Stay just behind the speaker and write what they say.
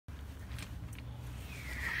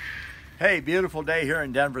Hey, beautiful day here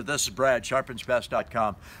in Denver. This is Brad,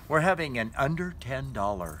 sharpensbest.com. We're having an under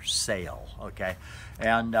 $10 sale, okay?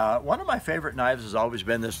 And one of my favorite knives has always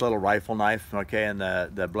been this little rifle knife, okay? And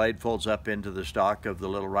the blade folds up into the stock of the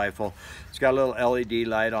little rifle. It's got a little LED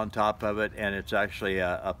light on top of it, and it's actually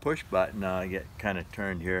a push button. I get kind of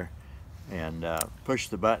turned here and push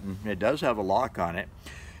the button. It does have a lock on it,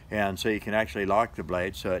 and so you can actually lock the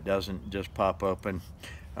blade so it doesn't just pop open.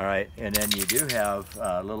 All right, and then you do have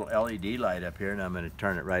a little LED light up here, and I'm going to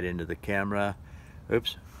turn it right into the camera.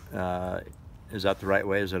 Oops, is that the right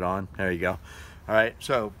way? Is it on? There you go. All right,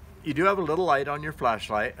 so you do have a little light on your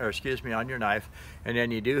flashlight, or excuse me, on your knife, and then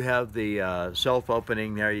you do have the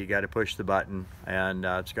self-opening there. You got to push the button, and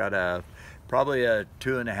it's got probably a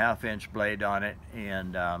 2.5-inch blade on it,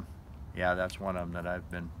 and yeah, that's one of them that I've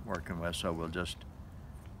been working with. So we'll just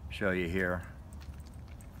show you here.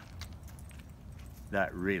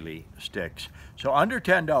 That really sticks. So under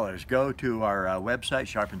 $10, go to our website,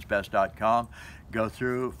 sharpensbest.com. Go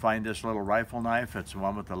through, find this little rifle knife. It's the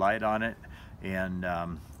one with the light on it, and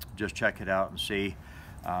just check it out and see.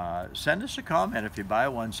 Send us a comment if you buy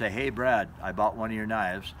one. Say, hey Brad, I bought one of your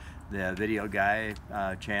knives. The video guy,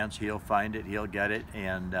 Chance, he'll find it, he'll get it,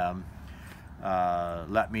 and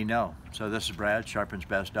let me know. So this is Brad,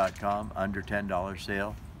 sharpensbest.com, under $10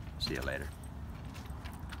 sale. See you later.